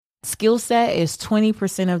Skill set is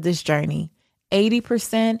 20% of this journey.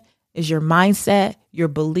 80% is your mindset, your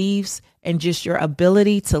beliefs, and just your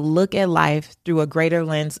ability to look at life through a greater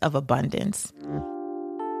lens of abundance.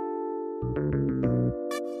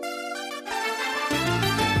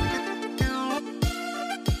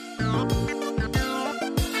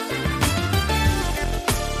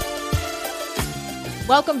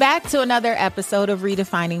 Welcome back to another episode of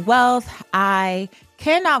Redefining Wealth. I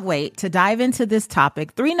cannot wait to dive into this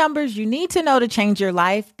topic. 3 numbers you need to know to change your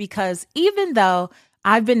life, because even though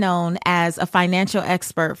I've been known as a financial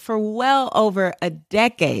expert for well over a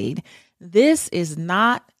decade, this is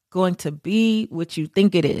not going to be what you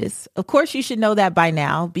think it is. Of course, you should know that by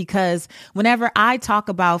now, because whenever I talk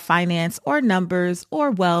about finance or numbers or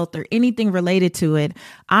wealth or anything related to it,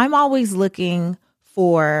 I'm always looking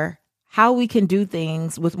for how we can do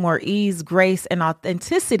things with more ease, grace, and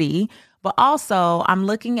authenticity. But also, I'm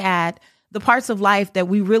looking at the parts of life that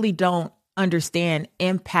we really don't understand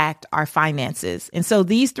impact our finances. And so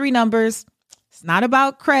these 3 numbers, it's not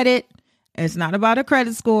about credit. It's not about a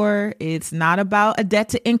credit score. It's not about a debt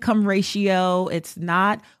to income ratio. It's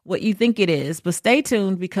not what you think it is. But stay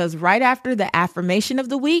tuned, because right after the affirmation of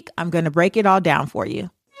the week, I'm going to break it all down for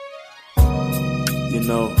you. You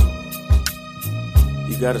know,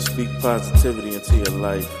 you got to speak positivity into your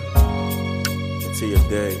life, into your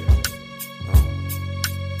day.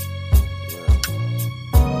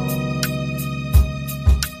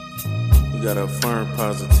 You got to affirm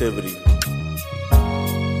positivity.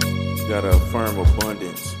 You got to affirm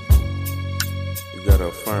abundance. You got to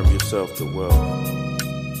affirm yourself to wealth.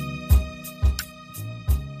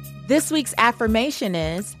 This week's affirmation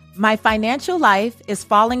is, my financial life is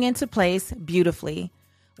falling into place beautifully.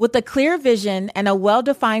 With a clear vision and a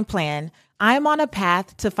well-defined plan, I am on a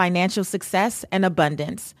path to financial success and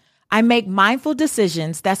abundance. I make mindful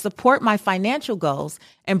decisions that support my financial goals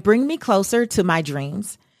and bring me closer to my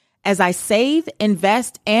dreams. As I save,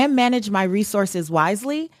 invest, and manage my resources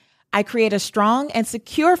wisely, I create a strong and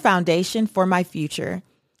secure foundation for my future.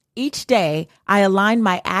 Each day, I align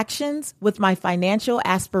my actions with my financial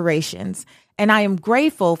aspirations, and I am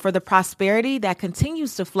grateful for the prosperity that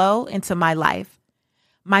continues to flow into my life.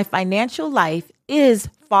 My financial life is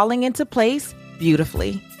falling into place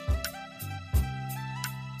beautifully.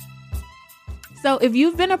 So if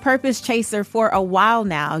you've been a purpose chaser for a while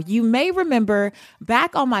now, you may remember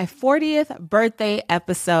back on my 40th birthday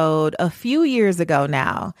episode a few years ago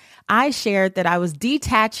now, I shared that I was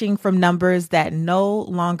detaching from numbers that no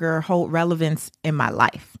longer hold relevance in my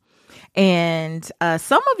life. And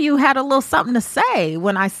some of you had a little something to say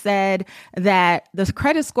when I said that the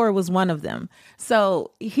credit score was one of them.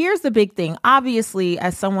 So here's the big thing. Obviously,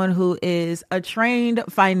 as someone who is a trained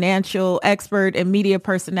financial expert and media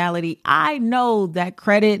personality, I know that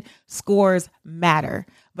credit scores matter.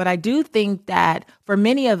 But I do think that for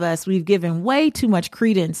many of us, we've given way too much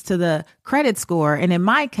credence to the credit score. And in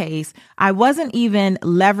my case, I wasn't even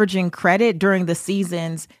leveraging credit during the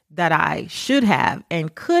seasons that I should have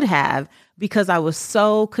and could have, because I was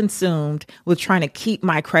so consumed with trying to keep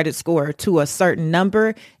my credit score to a certain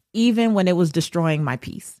number, even when it was destroying my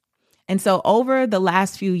peace. And so over the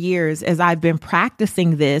last few years, as I've been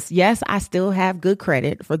practicing this, yes, I still have good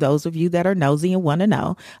credit. For those of you that are nosy and want to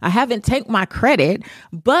know, I haven't tanked my credit,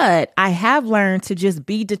 but I have learned to just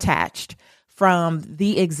be detached from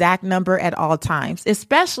the exact number at all times,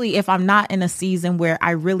 especially if I'm not in a season where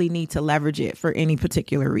I really need to leverage it for any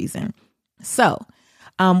particular reason. So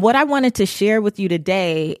what I wanted to share with you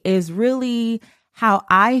today is really how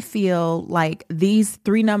I feel like these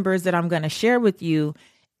 3 numbers that I'm going to share with you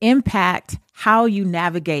impact how you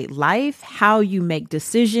navigate life, how you make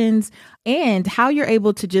decisions, and how you're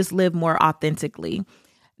able to just live more authentically.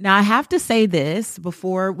 Now, I have to say this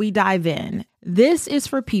before we dive in. This is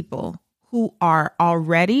for people who are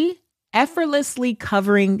already effortlessly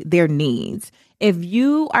covering their needs. If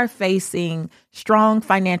you are facing strong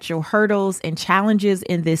financial hurdles and challenges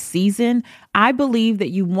in this season, I believe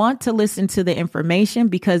that you want to listen to the information,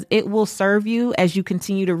 because it will serve you as you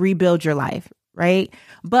continue to rebuild your life, right?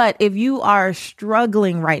 But if you are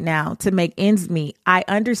struggling right now to make ends meet, I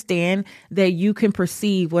understand that you can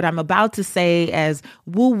perceive what I'm about to say as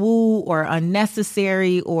woo-woo or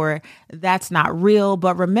unnecessary, or that's not real.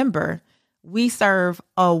 But remember, we serve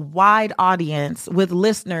a wide audience with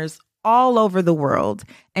listeners all over the world.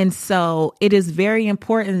 And so it is very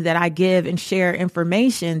important that I give and share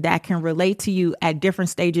information that can relate to you at different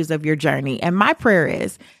stages of your journey. And my prayer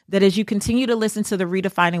is that as you continue to listen to the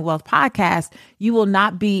Redefining Wealth podcast, you will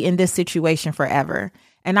not be in this situation forever.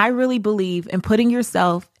 And I really believe in putting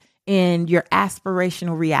yourself in your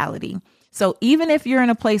aspirational reality. So even if you're in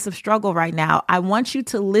a place of struggle right now, I want you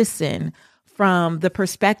to listen from the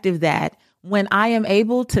perspective that when I am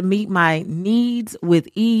able to meet my needs with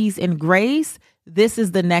ease and grace, this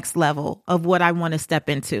is the next level of what I want to step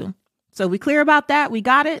into. So we clear about that? We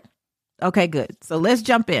got it? Okay, good. So let's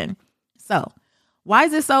jump in. So why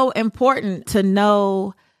is it so important to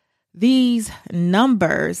know these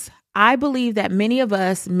numbers? I believe that many of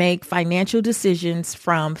us make financial decisions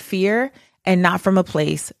from fear and not from a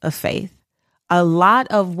place of faith. A lot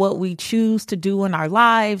of what we choose to do in our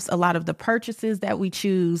lives, a lot of the purchases that we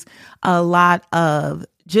choose, a lot of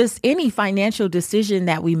just any financial decision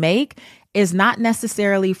that we make is not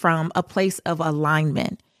necessarily from a place of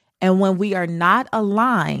alignment. And when we are not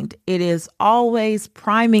aligned, it is always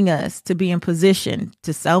priming us to be in position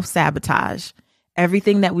to self-sabotage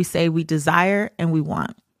everything that we say we desire and we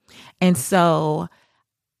want. And so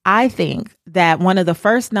I think that one of the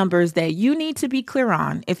first numbers that you need to be clear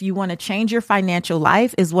on if you want to change your financial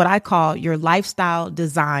life is what I call your lifestyle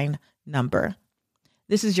design number.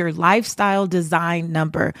 This is your lifestyle design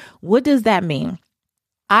number. What does that mean?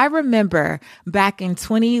 I remember back in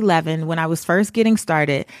 2011 when I was first getting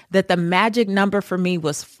started that the magic number for me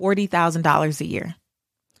was $40,000 a year.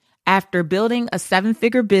 After building a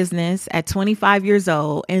 7-figure business at 25 years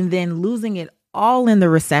old and then losing it all in the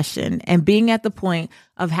recession and being at the point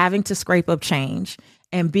of having to scrape up change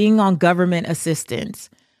and being on government assistance,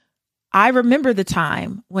 I remember the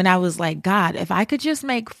time when I was like, God, if I could just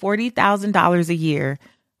make $40,000 a year,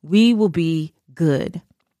 we will be good.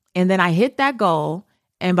 And then I hit that goal.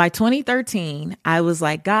 And by 2013, I was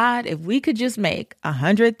like, God, if we could just make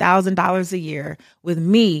 $100,000 a year with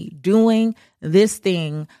me doing this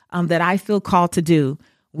thing that I feel called to do,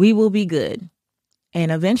 we will be good.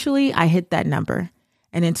 And eventually I hit that number.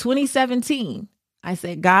 And in 2017, I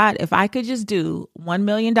said, God, if I could just do $1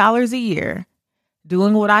 million a year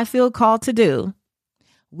doing what I feel called to do,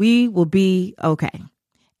 we will be okay.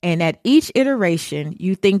 And at each iteration,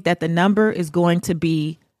 you think that the number is going to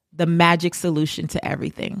be the magic solution to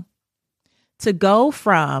everything. To go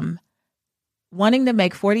from wanting to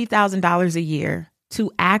make $40,000 a year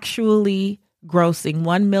to actually grossing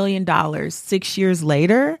 $1 million 6 years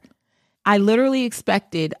later, I literally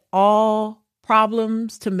expected all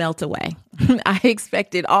problems to melt away. I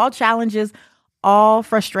expected all challenges, all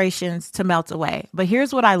frustrations to melt away. But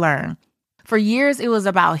here's what I learned. For years, it was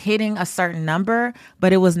about hitting a certain number,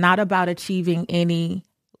 but it was not about achieving any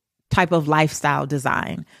type of lifestyle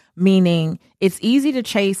design, meaning it's easy to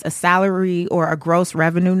chase a salary or a gross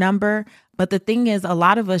revenue number. But the thing is, a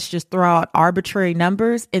lot of us just throw out arbitrary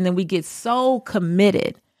numbers and then we get so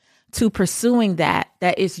committed to pursuing that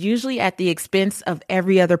it's usually at the expense of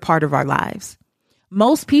every other part of our lives.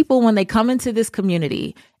 Most people, when they come into this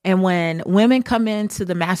community and when women come into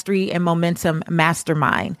the Mastery and Momentum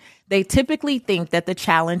Mastermind, they typically think that the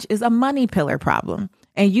challenge is a money pillar problem.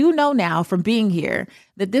 And you know now from being here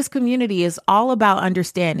that this community is all about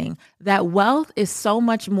understanding that wealth is so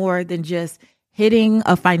much more than just hitting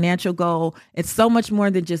a financial goal. It's so much more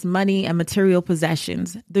than just money and material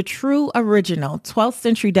possessions. The true original 12th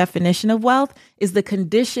century definition of wealth is the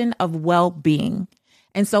condition of well-being.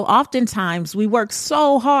 And so oftentimes we work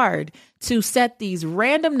so hard to set these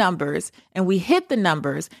random numbers and we hit the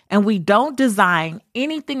numbers and we don't design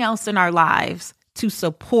anything else in our lives to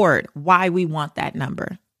support why we want that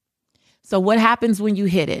number. So what happens when you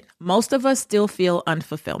hit it? Most of us still feel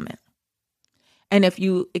unfulfillment. And if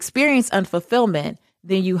you experience unfulfillment,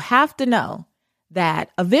 then you have to know that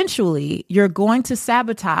eventually you're going to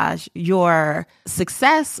sabotage your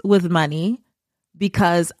success with money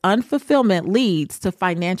because unfulfillment leads to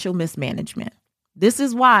financial mismanagement. This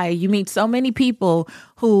is why you meet so many people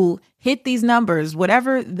who hit these numbers,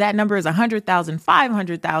 whatever that number is, 100,000,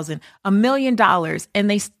 500,000, $1 million, and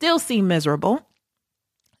they still seem miserable.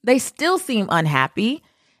 They still seem unhappy.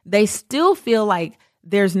 They still feel like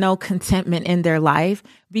there's no contentment in their life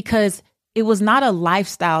because it was not a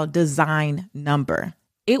lifestyle design number.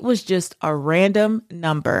 It was just a random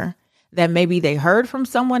number that maybe they heard from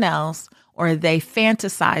someone else or they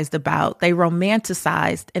fantasized about, they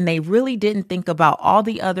romanticized, and they really didn't think about all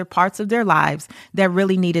the other parts of their lives that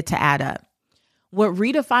really needed to add up. What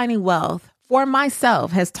redefining wealth for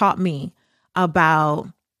myself has taught me about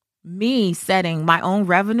me setting my own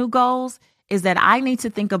revenue goals is that I need to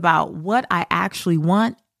think about what I actually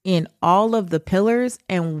want in all of the pillars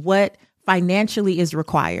and what financially is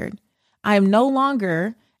required. I am no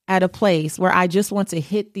longer at a place where I just want to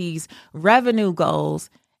hit these revenue goals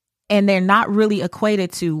and they're not really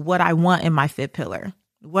equated to what I want in my fit pillar,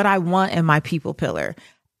 what I want in my people pillar.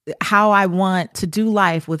 how I want to do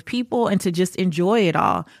life with people and to just enjoy it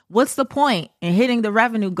all. What's the point in hitting the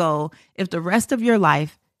revenue goal if the rest of your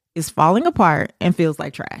life is falling apart and feels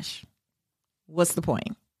like trash? What's the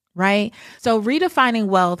point? Right? So redefining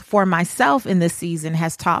wealth for myself in this season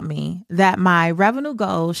has taught me that my revenue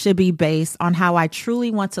goal should be based on how I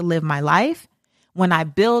truly want to live my life when I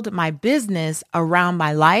build my business around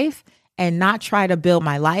my life and not try to build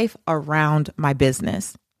my life around my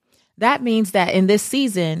business. That means that in this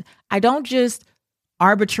season, I don't just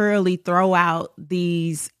arbitrarily throw out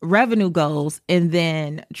these revenue goals and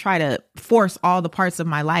then try to force all the parts of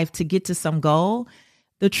my life to get to some goal.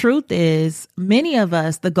 The truth is, many of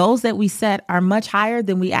us, the goals that we set are much higher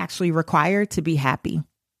than we actually require to be happy.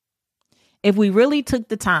 If we really took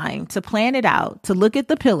the time to plan it out, to look at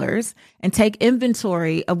the pillars and take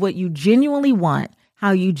inventory of what you genuinely want,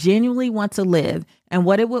 how you genuinely want to live, and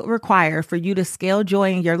what it would require for you to scale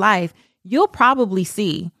joy in your life, you'll probably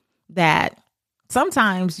see that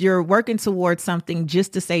sometimes you're working towards something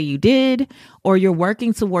just to say you did, or you're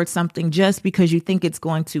working towards something just because you think it's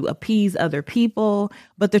going to appease other people.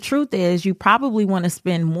 But the truth is, you probably want to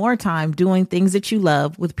spend more time doing things that you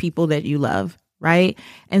love with people that you love, right?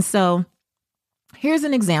 And so here's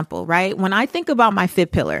an example, right? When I think about my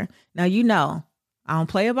fifth pillar, now, you know, I don't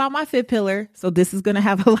play about my fifth pillar, so this is going to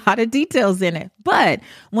have a lot of details in it. But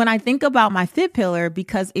when I think about my fifth pillar,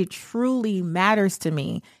 because it truly matters to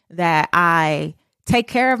me that I take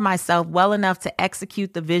care of myself well enough to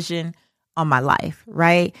execute the vision on my life,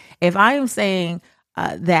 right? If I am saying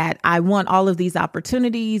that I want all of these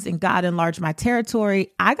opportunities and God enlarge my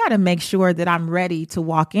territory, I got to make sure that I'm ready to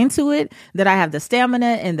walk into it, that I have the stamina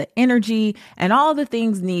and the energy and all the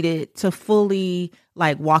things needed to fully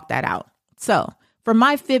walk that out. So for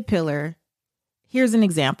my fifth pillar, here's an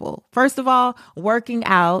example. First of all, working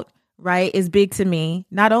out, right, is big to me.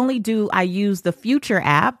 Not only do I use the Future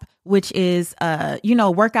app, which is a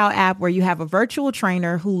workout app where you have a virtual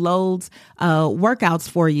trainer who loads workouts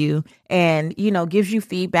for you and, gives you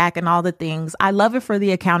feedback and all the things. I love it for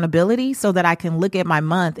the accountability so that I can look at my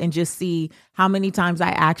month and just see how many times I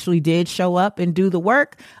actually did show up and do the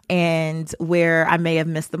work and where I may have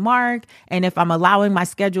missed the mark. And if I'm allowing my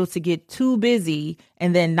schedule to get too busy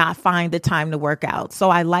and then not find the time to work out.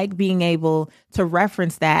 So I like being able to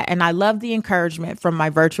reference that. And I love the encouragement from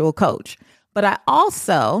my virtual coach. But I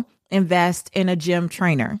also invest in a gym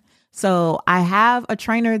trainer. So I have a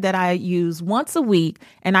trainer that I use once a week,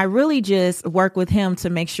 and I really just work with him to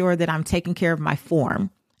make sure that I'm taking care of my form.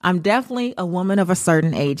 I'm definitely a woman of a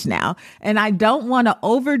certain age now, and I don't want to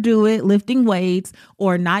overdo it lifting weights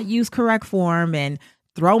or not use correct form and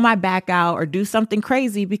throw my back out or do something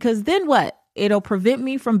crazy, because then what? It'll prevent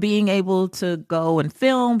me from being able to go and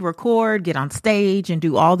film, record, get on stage, and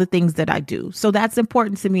do all the things that I do. So that's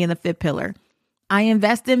important to me in the fifth pillar. I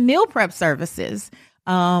invest in meal prep services.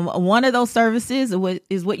 One of those services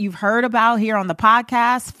is what you've heard about here on the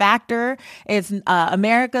podcast, Factor. It's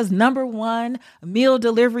America's #1 meal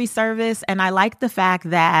delivery service. And I like the fact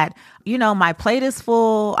that, my plate is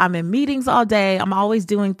full. I'm in meetings all day. I'm always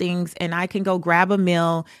doing things, and I can go grab a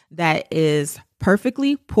meal that is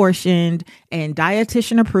perfectly portioned and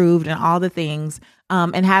dietitian approved and all the things,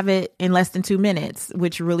 and have it in less than 2 minutes,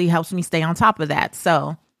 which really helps me stay on top of that.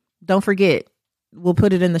 So don't forget, we'll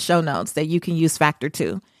put it in the show notes that you can use Factor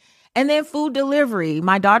too. And then food delivery.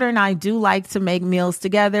 My daughter and I do like to make meals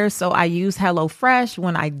together. So I use HelloFresh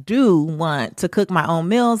when I do want to cook my own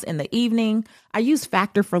meals in the evening. I use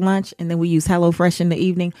Factor for lunch, and then we use HelloFresh in the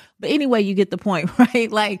evening. But anyway, you get the point,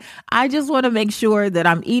 right? I just want to make sure that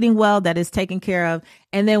I'm eating well, that is taken care of.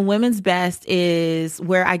 And then Women's Best is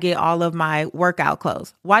where I get all of my workout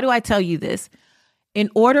clothes. Why do I tell you this? In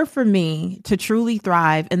order for me to truly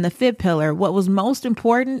thrive in the fifth pillar, what was most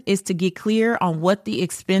important is to get clear on what the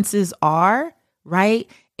expenses are, right,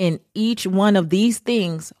 in each one of these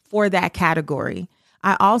things for that category.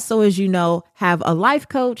 I also, as you know, have a life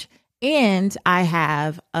coach, and I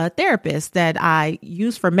have a therapist that I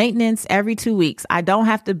use for maintenance every 2 weeks. I don't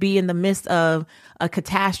have to be in the midst of a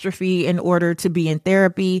catastrophe in order to be in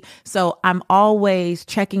therapy. So I'm always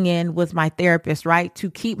checking in with my therapist, right, to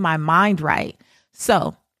keep my mind right.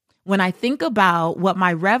 So when I think about what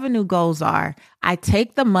my revenue goals are, I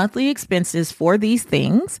take the monthly expenses for these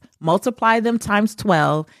things, multiply them times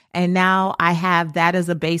 12, and now I have that as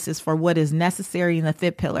a basis for what is necessary in the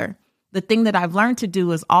fifth pillar. The thing that I've learned to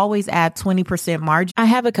do is always add 20% margin. I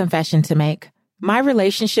have a confession to make. My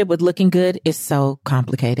relationship with looking good is so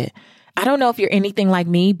complicated. I don't know if you're anything like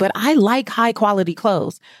me, but I like high quality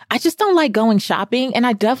clothes. I just don't like going shopping, and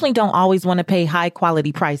I definitely don't always want to pay high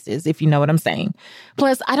quality prices, if you know what I'm saying.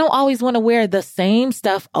 Plus, I don't always want to wear the same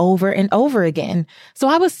stuff over and over again. So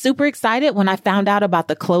I was super excited when I found out about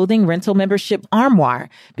the clothing rental membership Armoire,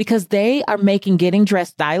 because they are making getting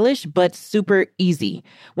dressed stylish, but super easy.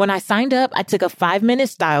 When I signed up, I took a 5-minute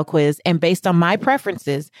style quiz, and based on my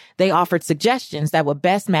preferences, they offered suggestions that would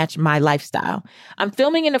best match my lifestyle. I'm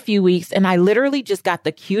filming in a few weeks, and I literally just got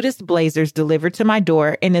the cutest blazers delivered to my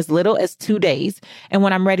door in as little as 2 days. And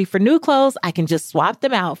when I'm ready for new clothes, I can just swap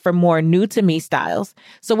them out for more new to me styles.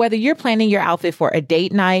 So whether you're planning your outfit for a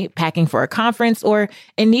date night, packing for a conference, or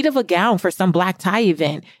in need of a gown for some black tie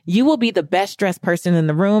event, you will be the best dressed person in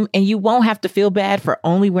the room, and you won't have to feel bad for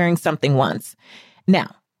only wearing something once.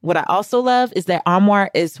 Now, what I also love is that Armoire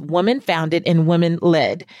is women-founded and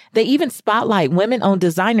women-led. They even spotlight women-owned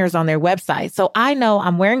designers on their website, so I know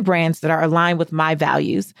I'm wearing brands that are aligned with my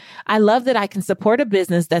values. I love that I can support a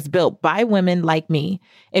business that's built by women like me.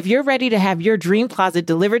 If you're ready to have your dream closet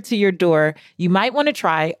delivered to your door, you might want to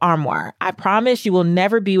try Armoire. I promise you will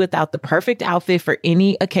never be without the perfect outfit for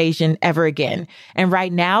any occasion ever again. And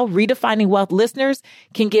right now, Redefining Wealth listeners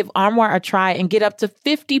can give Armoire a try and get up to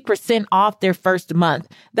 50% off their first month.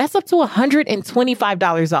 That's up to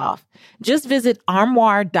 $125 off. Just visit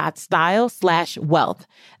armoire.style/wealth.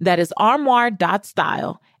 That is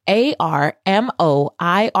armoire.style,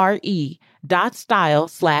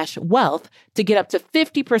 ARMOIRE.style/wealth to get up to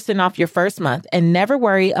 50% off your first month and never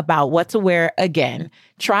worry about what to wear again.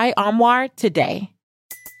 Try Armoire today.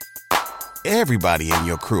 Everybody in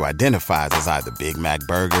your crew identifies as either Big Mac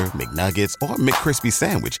Burger, McNuggets, or McCrispy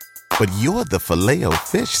Sandwich. But you're the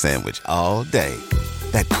Filet-O-Fish Sandwich all day.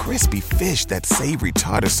 That crispy fish, that savory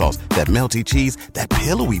tartar sauce, that melty cheese, that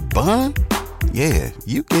pillowy bun. Yeah,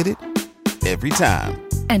 you get it. Every time.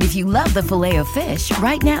 And if you love the Filet-O-Fish,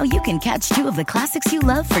 right now you can catch 2 of the classics you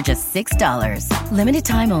love for just $6. Limited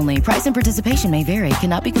time only. Price and participation may vary.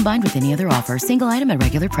 Cannot be combined with any other offer. Single item at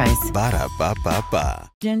regular price. Ba-da-ba-ba-ba.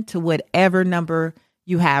 To whatever number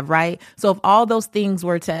you have, right? So if all those things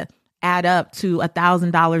were to add up to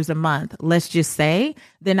 $1,000 a month, let's just say,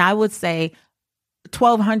 then I would say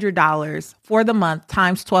 $1,200 for the month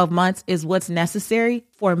times 12 months is what's necessary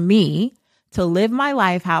for me to live my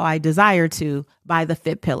life how I desire to by the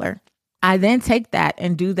Fit Pillar. I then take that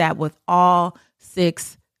and do that with all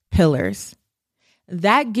 6 pillars.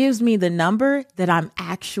 That gives me the number that I'm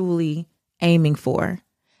actually aiming for.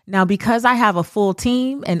 Now, because I have a full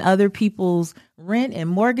team and other people's rent and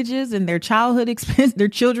mortgages and their childhood expense, their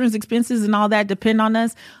children's expenses and all that depend on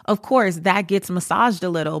us, of course, that gets massaged a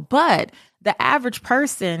little. But the average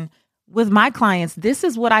person with my clients, this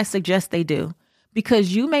is what I suggest they do,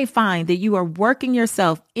 because you may find that you are working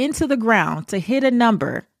yourself into the ground to hit a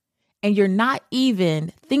number and you're not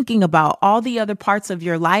even thinking about all the other parts of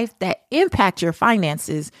your life that impact your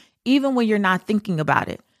finances, even when you're not thinking about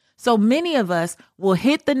it. So many of us will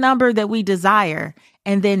hit the number that we desire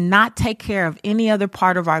and then not take care of any other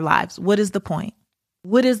part of our lives. What is the point?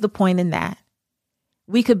 What is the point in that?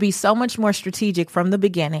 We could be so much more strategic from the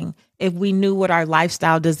beginning if we knew what our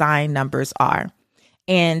lifestyle design numbers are.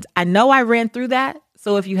 And I know I ran through that.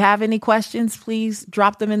 So if you have any questions, please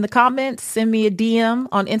drop them in the comments. Send me a DM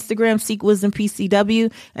on Instagram,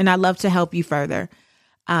 SeekWisdomPCW, and I'd love to help you further.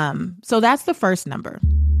 So that's the first number.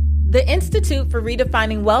 The Institute for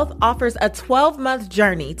Redefining Wealth offers a 12-month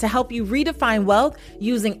journey to help you redefine wealth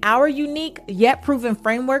using our unique yet proven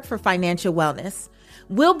framework for financial wellness.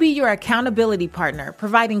 We'll be your accountability partner,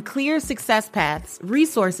 providing clear success paths,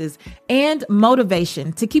 resources, and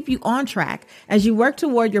motivation to keep you on track as you work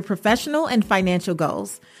toward your professional and financial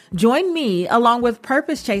goals. Join me along with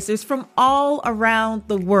purpose chasers from all around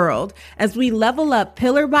the world as we level up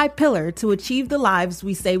pillar by pillar to achieve the lives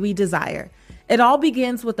we say we desire. It all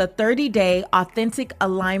begins with a 30-day authentic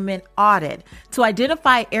alignment audit to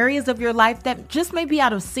identify areas of your life that just may be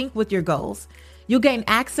out of sync with your goals. You'll gain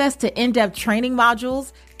access to in-depth training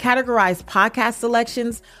modules, categorized podcast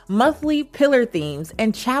selections, monthly pillar themes,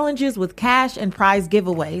 and challenges with cash and prize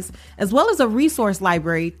giveaways, as well as a resource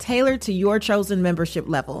library tailored to your chosen membership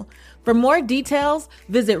level. For more details,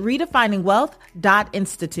 visit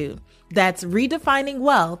redefiningwealth.institute. That's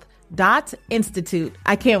redefiningwealth.institute.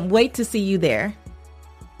 I can't wait to see you there.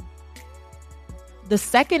 The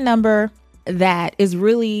second number that is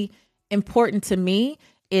really important to me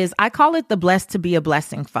is I call it the Blessed to Be a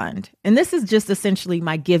Blessing Fund. And this is just essentially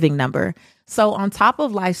my giving number. So on top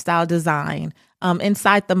of lifestyle design,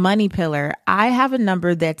 inside the money pillar, I have a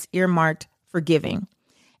number that's earmarked for giving.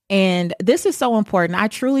 And this is so important. I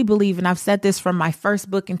truly believe, and I've said this from my first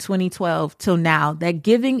book in 2012 till now, that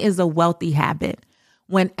giving is a wealthy habit.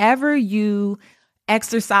 Whenever you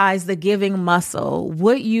exercise the giving muscle,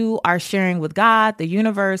 what you are sharing with God, the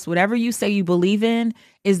universe, whatever you say you believe in,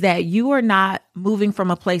 is that you are not moving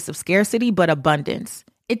from a place of scarcity, but abundance.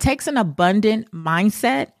 It takes an abundant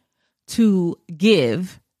mindset to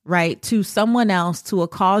give, right, to someone else, to a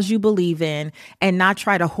cause you believe in, and not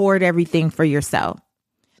try to hoard everything for yourself.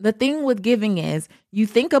 The thing with giving is you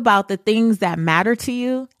think about the things that matter to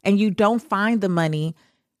you and you don't find the money.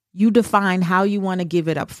 You define how you want to give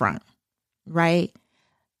it up front, right?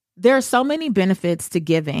 There are so many benefits to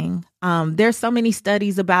giving. There's so many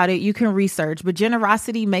studies about it. You can research, but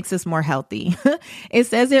generosity makes us more healthy. It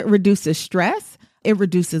says it reduces stress. It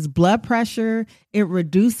reduces blood pressure. It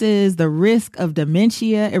reduces the risk of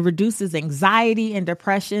dementia. It reduces anxiety and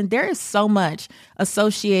depression. There is so much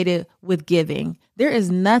associated with giving. There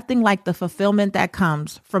is nothing like the fulfillment that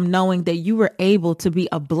comes from knowing that you were able to be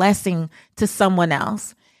a blessing to someone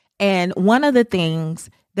else. And one of the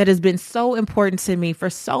things that has been so important to me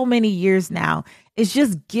for so many years now is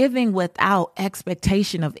just giving without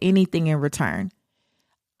expectation of anything in return.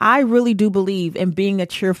 I really do believe in being a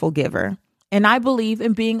cheerful giver. And I believe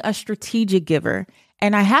in being a strategic giver.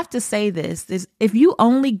 And I have to say this is if you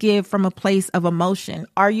only give from a place of emotion,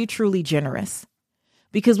 are you truly generous?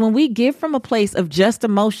 Because when we give from a place of just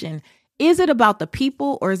emotion, is it about the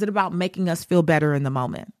people or is it about making us feel better in the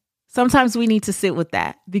moment? Sometimes we need to sit with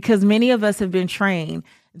that because many of us have been trained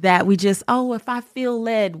that we just, if I feel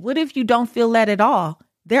led, what if you don't feel led at all?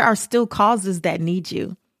 There are still causes that need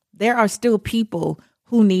you. There are still people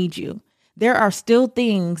who need you. There are still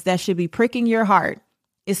things that should be pricking your heart,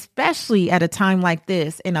 especially at a time like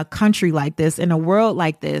this, in a country like this, in a world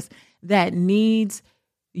like this, that needs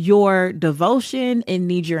your devotion. It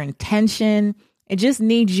needs your intention. It just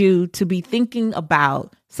needs you to be thinking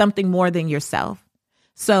about something more than yourself.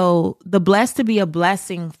 So the Blessed to be a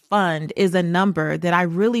Blessing Fund is a number that I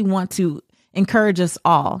really want to encourage us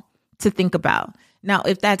all to think about. Now,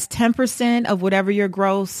 if that's 10% of whatever your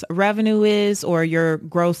gross revenue is or your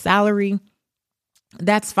gross salary,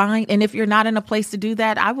 that's fine. And if you're not in a place to do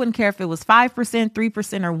that, I wouldn't care if it was 5%, 3%,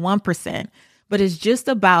 or 1%. But it's just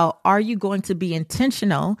about, are you going to be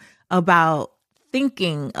intentional about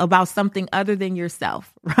thinking about something other than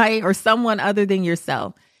yourself, right? Or someone other than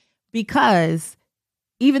yourself? Because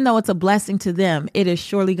even though it's a blessing to them, it is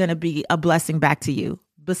surely going to be a blessing back to you.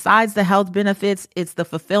 Besides the health benefits, it's the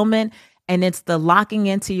fulfillment and it's the locking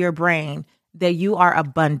into your brain that you are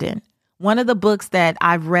abundant. One of the books that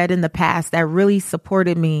I've read in the past that really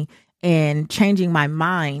supported me in changing my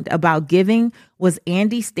mind about giving was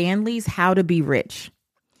Andy Stanley's How to Be Rich.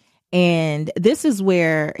 And this is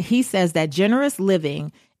where he says that generous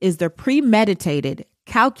living is the premeditated,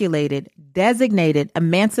 calculated, designated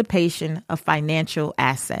emancipation of financial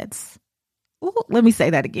assets. Ooh, let me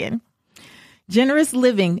say that again. Generous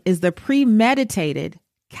living is the premeditated,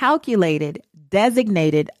 calculated,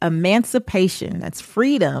 designated emancipation, that's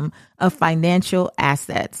freedom of financial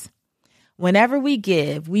assets. Whenever we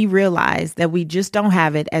give, we realize that we just don't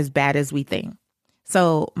have it as bad as we think.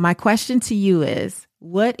 So my question to you is,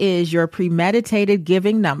 what is your premeditated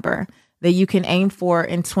giving number that you can aim for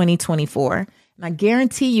in 2024? And I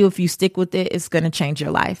guarantee you, if you stick with it, it's going to change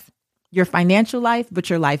your life, your financial life, but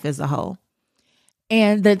your life as a whole.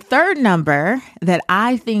 And the third number that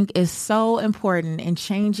I think is so important in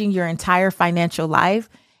changing your entire financial life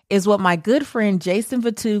is what my good friend Jason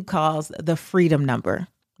Vatoog calls the freedom number.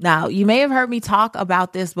 Now, you may have heard me talk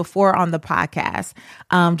about this before on the podcast.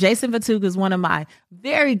 Jason Vatoog is one of my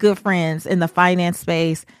very good friends in the finance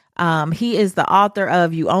space. He is the author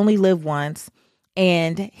of You Only Live Once.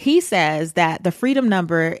 And he says that the freedom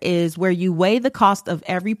number is where you weigh the cost of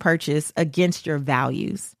every purchase against your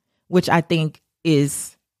values, which I think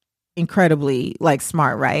is incredibly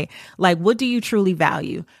smart, right? What do you truly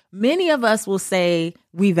value? Many of us will say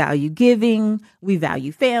we value giving, we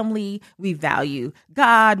value family, we value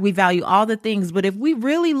God, we value all the things. But if we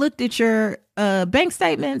really looked at your bank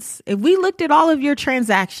statements, if we looked at all of your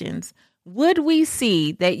transactions, would we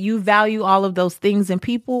see that you value all of those things and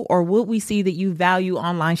people, or would we see that you value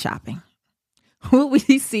online shopping? Would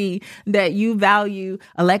we see that you value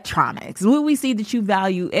electronics? Would we see that you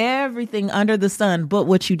value everything under the sun but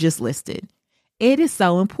what you just listed? It is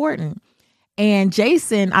so important. And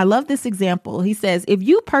Jason, I love this example. He says, if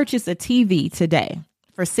you purchase a TV today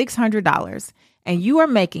for $600 and you are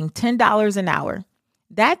making $10 an hour,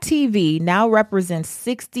 that TV now represents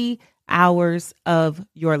 60 hours of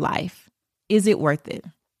your life. Is it worth it?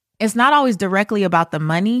 It's not always directly about the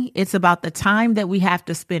money. It's about the time that we have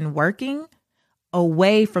to spend working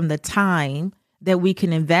away from the time that we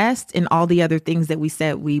can invest in all the other things that we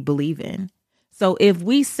said we believe in. So if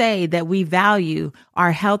we say that we value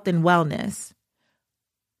our health and wellness,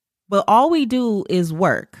 but all we do is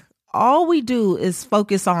work, all we do is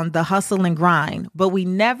focus on the hustle and grind, but we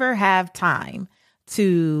never have time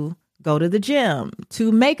to go to the gym,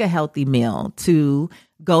 to make a healthy meal, to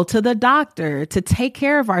go to the doctor, to take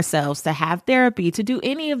care of ourselves, to have therapy, to do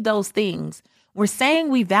any of those things. We're saying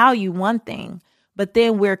we value one thing, but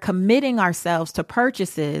then we're committing ourselves to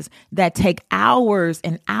purchases that take hours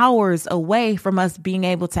and hours away from us being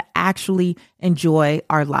able to actually enjoy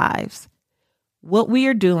our lives. What we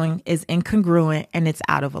are doing is incongruent and it's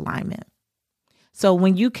out of alignment. So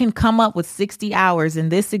when you can come up with 60 hours in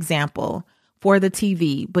this example for the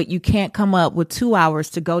TV, but you can't come up with 2 hours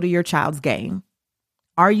to go to your child's game,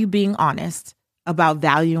 are you being honest about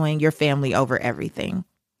valuing your family over everything?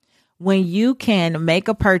 When you can make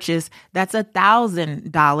a purchase that's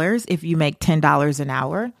 $1,000 if you make $10 an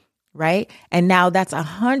hour, right? And now that's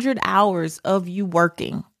 100 hours of you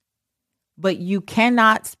working, but you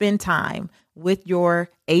cannot spend time with your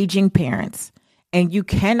aging parents, and you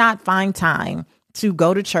cannot find time to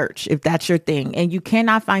go to church if that's your thing, and you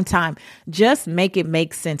cannot find time. Just make it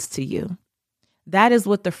make sense to you. That is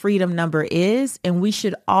what the freedom number is, and we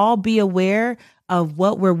should all be aware of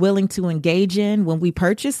what we're willing to engage in when we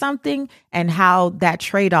purchase something and how that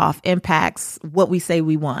trade-off impacts what we say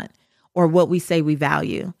we want or what we say we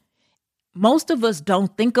value. Most of us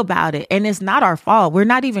don't think about it, and it's not our fault. We're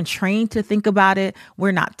not even trained to think about it.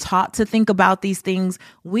 We're not taught to think about these things.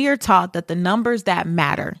 We are taught that the numbers that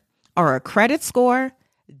matter are a credit score,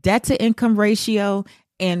 debt to income ratio,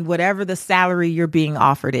 and whatever the salary you're being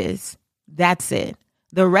offered is. That's it.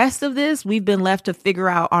 The rest of this, we've been left to figure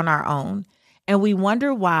out on our own. And we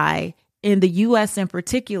wonder why, in the U.S. in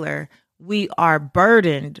particular, we are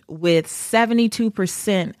burdened with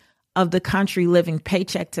 72% of the country living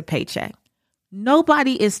paycheck to paycheck.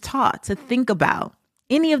 Nobody is taught to think about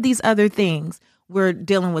any of these other things. We're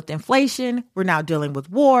dealing with inflation. We're now dealing with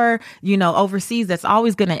war, overseas. That's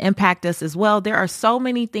always going to impact us as well. There are so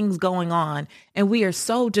many things going on, and we are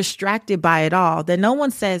so distracted by it all that no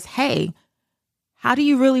one says, hey, how do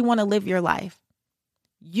you really want to live your life?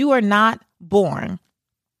 You are not born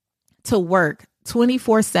to work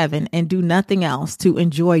 24/7 and do nothing else to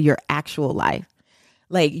enjoy your actual life.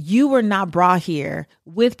 Like, you were not brought here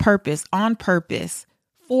with purpose, on purpose,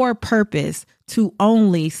 for purpose, to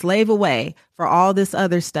only slave away for all this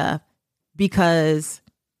other stuff because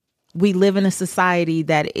we live in a society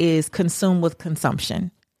that is consumed with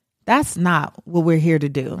consumption. That's not what we're here to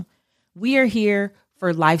do. We are here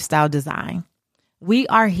for lifestyle design. We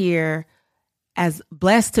are here as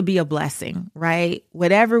blessed to be a blessing, right?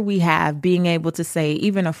 Whatever we have, being able to say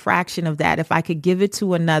even a fraction of that, if I could give it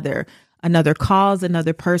to another cause,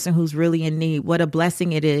 another person who's really in need, what a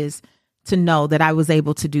blessing it is to know that I was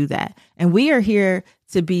able to do that. And we are here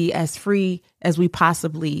to be as free as we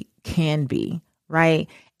possibly can be, right?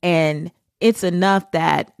 And it's enough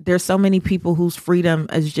that there's so many people whose freedom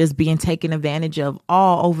is just being taken advantage of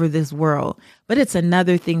all over this world. But it's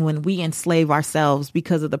another thing when we enslave ourselves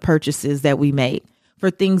because of the purchases that we make for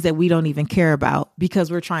things that we don't even care about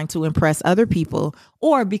because we're trying to impress other people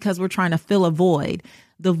or because we're trying to fill a void.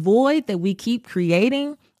 The void that we keep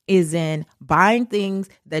creating is in buying things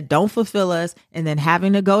that don't fulfill us and then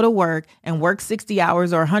having to go to work and work 60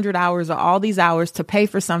 hours or 100 hours or all these hours to pay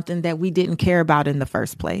for something that we didn't care about in the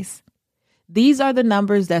first place. These are the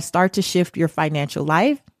numbers that start to shift your financial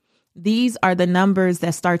life. These are the numbers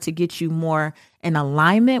that start to get you more in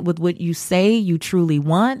alignment with what you say you truly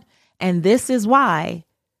want. And this is why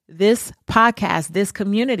this podcast, this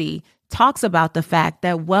community talks about the fact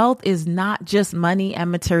that wealth is not just money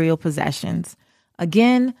and material possessions.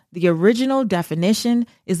 Again, the original definition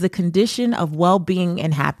is the condition of well-being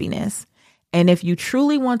and happiness. And if you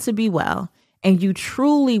truly want to be well, and you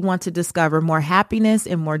truly want to discover more happiness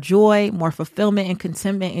and more joy, more fulfillment and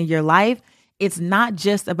contentment in your life, it's not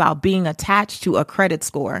just about being attached to a credit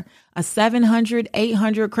score. A 700,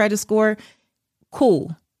 800 credit score,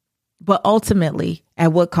 cool. But ultimately,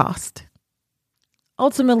 at what cost?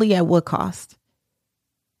 Ultimately, at what cost?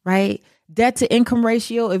 Right? Debt to income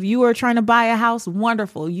ratio, if you are trying to buy a house,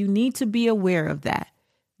 wonderful. You need to be aware of that.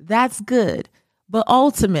 That's good. But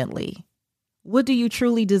ultimately, what do you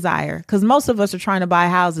truly desire? Because most of us are trying to buy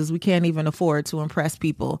houses we can't even afford to impress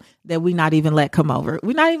people that we not even let come over.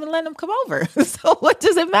 We're not even letting them come over. So what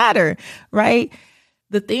does it matter, right?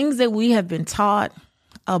 The things that we have been taught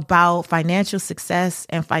about financial success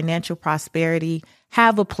and financial prosperity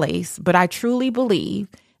have a place, but I truly believe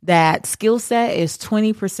that skill set is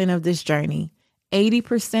 20% of this journey.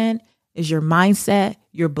 80% is your mindset,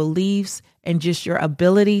 your beliefs, and just your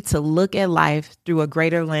ability to look at life through a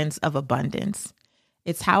greater lens of abundance.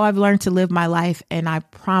 It's how I've learned to live my life, and I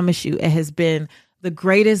promise you, it has been the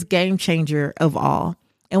greatest game changer of all.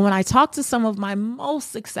 And when I talk to some of my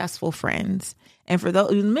most successful friends, and for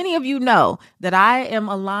those, many of you know that I am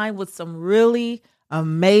aligned with some really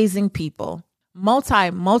amazing people,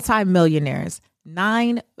 multi-millionaires,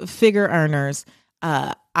 9-figure earners.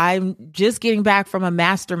 I'm just getting back from a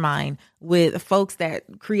mastermind with folks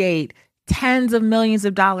that create tens of millions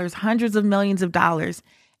of dollars, hundreds of millions of dollars.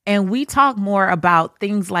 And we talk more about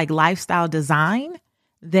things like lifestyle design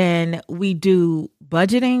than we do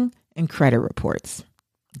budgeting and credit reports.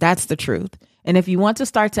 That's the truth. And if you want to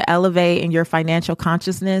start to elevate in your financial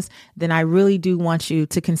consciousness, then I really do want you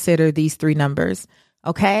to consider these 3 numbers.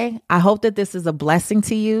 Okay. I hope that this is a blessing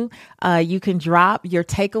to you. You can drop your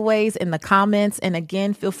takeaways in the comments. And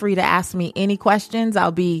again, feel free to ask me any questions.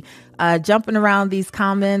 I'll be jumping around these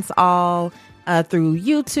comments all through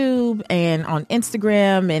YouTube and on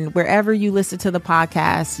Instagram, and wherever you listen to the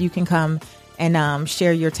podcast, you can come and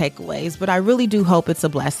share your takeaways. But I really do hope it's a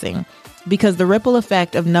blessing, because the ripple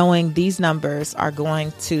effect of knowing these numbers are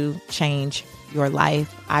going to change your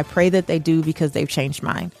life. I pray that they do, because they've changed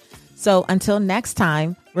mine. So until next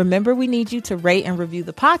time, remember, we need you to rate and review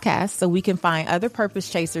the podcast so we can find other purpose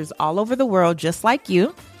chasers all over the world just like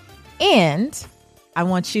you. And I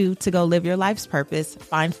want you to go live your life's purpose,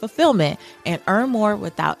 find fulfillment, and earn more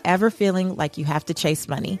without ever feeling like you have to chase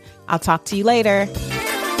money. I'll talk to you later.